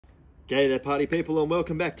G'day there party people and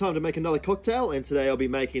welcome back. Time to make another cocktail, and today I'll be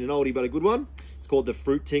making an oldie but a good one. It's called the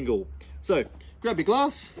Fruit Tingle. So grab your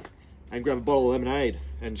glass and grab a bottle of lemonade,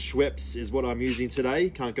 and Schweppes is what I'm using today.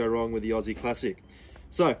 Can't go wrong with the Aussie classic.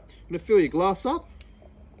 So I'm going to fill your glass up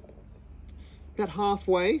about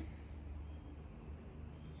halfway,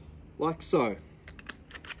 like so.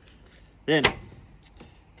 Then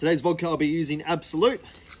today's vodka I'll be using Absolute.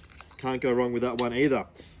 Can't go wrong with that one either.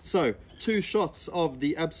 So 2 shots of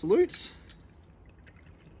the Absolute.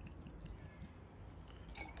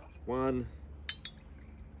 1,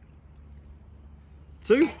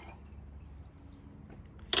 2.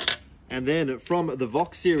 And then from the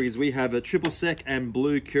Vox series, we have a triple sec and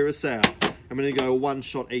blue curacao. I'm going to go 1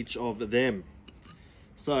 shot each of them.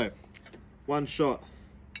 So 1 shot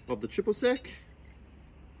of the triple sec.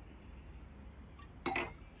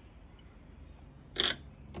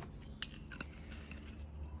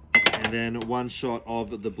 And then 1 shot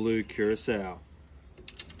of the blue curacao.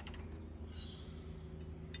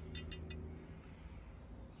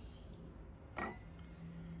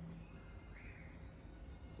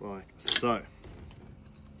 Like so.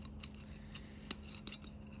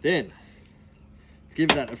 Then, to give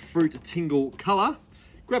that a fruit tingle colour,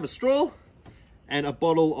 grab a straw and a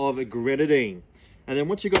bottle of grenadine. And then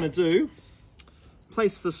what you're going to do,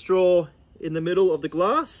 place the straw in the middle of the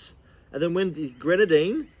glass, and then when the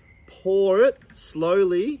grenadine, pour it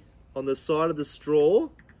slowly on the side of the straw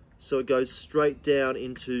so it goes straight down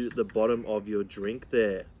into the bottom of your drink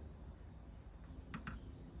there.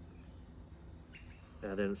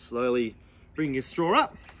 Now then slowly bring your straw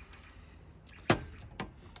up. You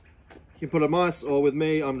can put a ice, or with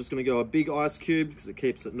me, I'm just going to go a big ice cube because it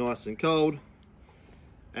keeps it nice and cold.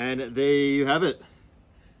 And there you have it.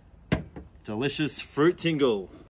 Delicious fruit tingle.